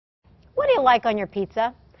do you like on your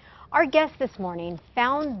pizza? Our guest this morning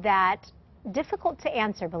found that difficult to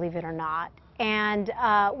answer, believe it or not. And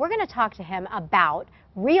we're going to talk to him about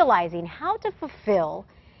realizing how to fulfill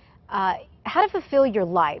your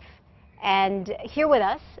life. And here with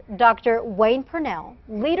us, Dr. Wayne Pernell,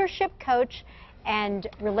 leadership coach and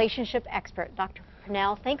relationship expert. Dr.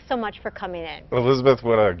 Pernell, thanks so much for coming in. Elizabeth,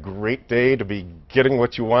 what a great day to be getting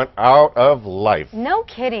what you want out of life. No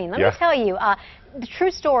kidding. Let me tell you, the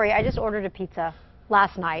true story, I just ordered a pizza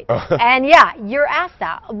last night. And yeah, you're asked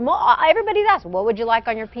that. Everybody's asked, what would you like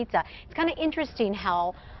on your pizza? It's kind of interesting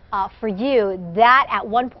how for you, that at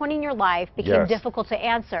one point in your life became difficult to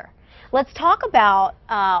answer. Let's talk about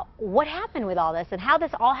what happened with all this and how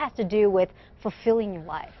this all has to do with fulfilling your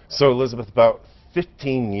life. So Elizabeth, about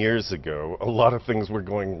 15 years ago, a lot of things were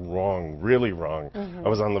going wrong, really wrong. I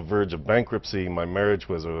was on the verge of bankruptcy. My marriage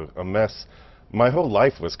was a mess. My whole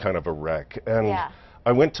life was kind of a wreck. And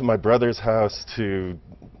I went to my brother's house to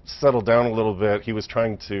settle down a little bit. He was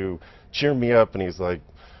trying to cheer me up, and he's like,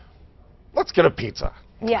 let's get a pizza.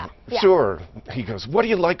 Sure. He goes, what do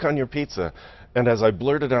you like on your pizza? And as I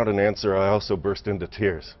blurted out an answer, I also burst into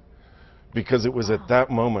tears. Because it was at that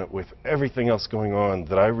moment, with everything else going on,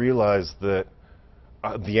 that I realized that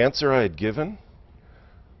the answer I had given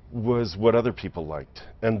was what other people liked.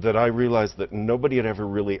 And that I realized that nobody had ever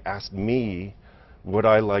really asked me what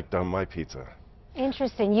I liked on my pizza.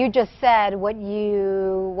 Interesting. You just said what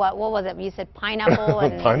was it? You said pineapple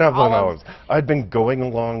and pineapple and olives. I'd been going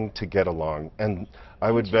along to get along, and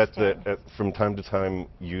I would bet that from time to time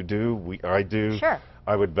you do, I do. Sure.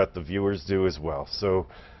 I would bet the viewers do as well. So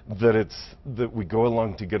that we go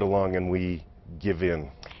along to get along and we give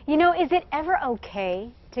in. You know, is it ever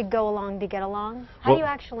okay to go along to get along? How do you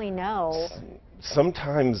actually know?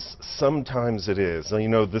 Sometimes it is. You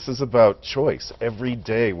know, this is about choice. Every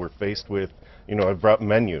day we're faced with, you know, I've brought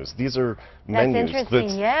menus. These are menus. That's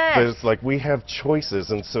interesting, yes. It's like we have choices,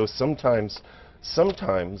 and so sometimes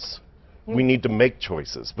we need to make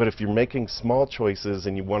choices. But if you're making small choices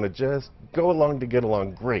and you want to just go along to get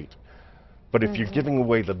along, great. But if you're giving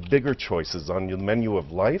away the bigger choices on your menu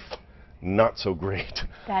of life, not so great.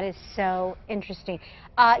 That is so interesting.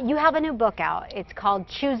 You have a new book out. It's called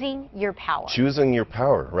Choosing Your Power. Choosing Your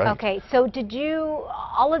Power, right. Okay, so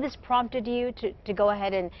all of this prompted you to go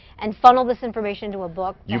ahead and funnel this information into a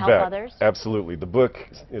book to help others? Absolutely. The book,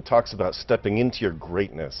 it talks about stepping into your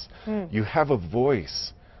greatness. You have a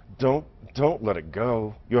voice. Don't let it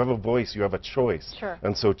go. You have a voice, you have a choice. Sure.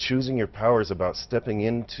 And so choosing your power is about stepping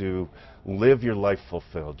into, live your life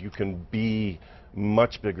fulfilled. You can be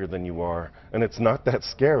much bigger than you are, and it's not that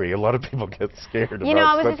scary. A lot of people get scared. You know,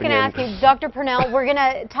 I was just going to ask you, Dr. Pernell, we're going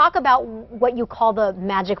to talk about what you call the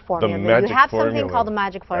magic formula. You have something called the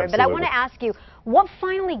magic formula, but I want to ask you, what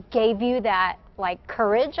finally gave you that, like,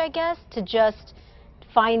 courage, I guess, to just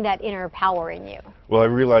find that inner power in you? Well, I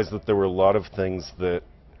realized that there were a lot of things that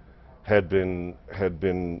had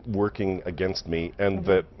been working against me, and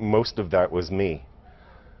that most of that was me.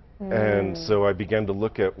 And so I began to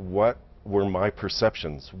look at what were my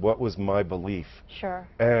perceptions, what was my belief. Sure.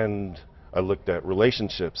 And I looked at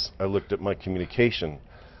relationships, I looked at my communication,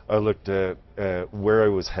 I looked at where I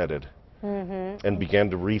was headed, and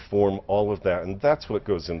began to reform all of that. And that's what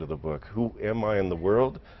goes into the book. Who am I in the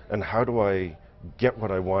world, and how do I get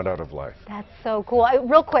what I want out of life? That's so cool.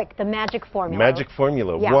 Real quick, the magic formula. Magic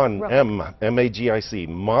formula. M.A.G.I.C.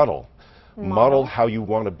 Model. Model how you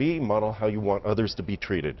want to be, model how you want others to be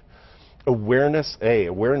treated. Awareness,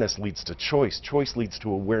 awareness leads to choice. Choice leads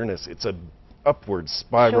to awareness. It's an upward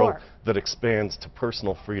spiral that expands to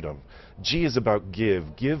personal freedom. G is about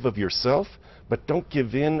give. Give of yourself, but don't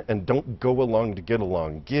give in and don't go along to get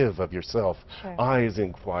along. Give of yourself. I is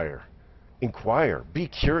inquire. Inquire. Be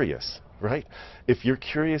curious, right? If you're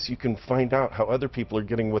curious, you can find out how other people are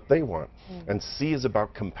getting what they want. And C is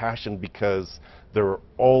about compassion, because there are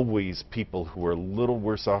always people who are a little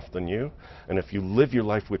worse off than you. And if you live your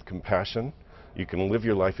life with compassion, you can live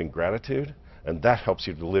your life in gratitude, and that helps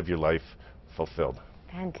you to live your life fulfilled.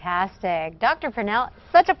 Fantastic. Dr. Pernell,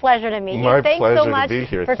 such a pleasure to meet you. My Thanks pleasure so much to be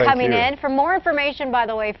here. for coming in. For more information, by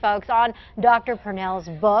the way, folks, on Dr. Pernell's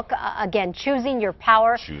book, again, Choosing Your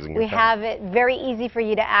Power. We have it very easy for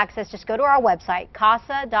you to access. Just go to our website,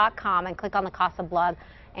 casa.com, and click on the CASA blog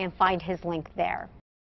and find his link there.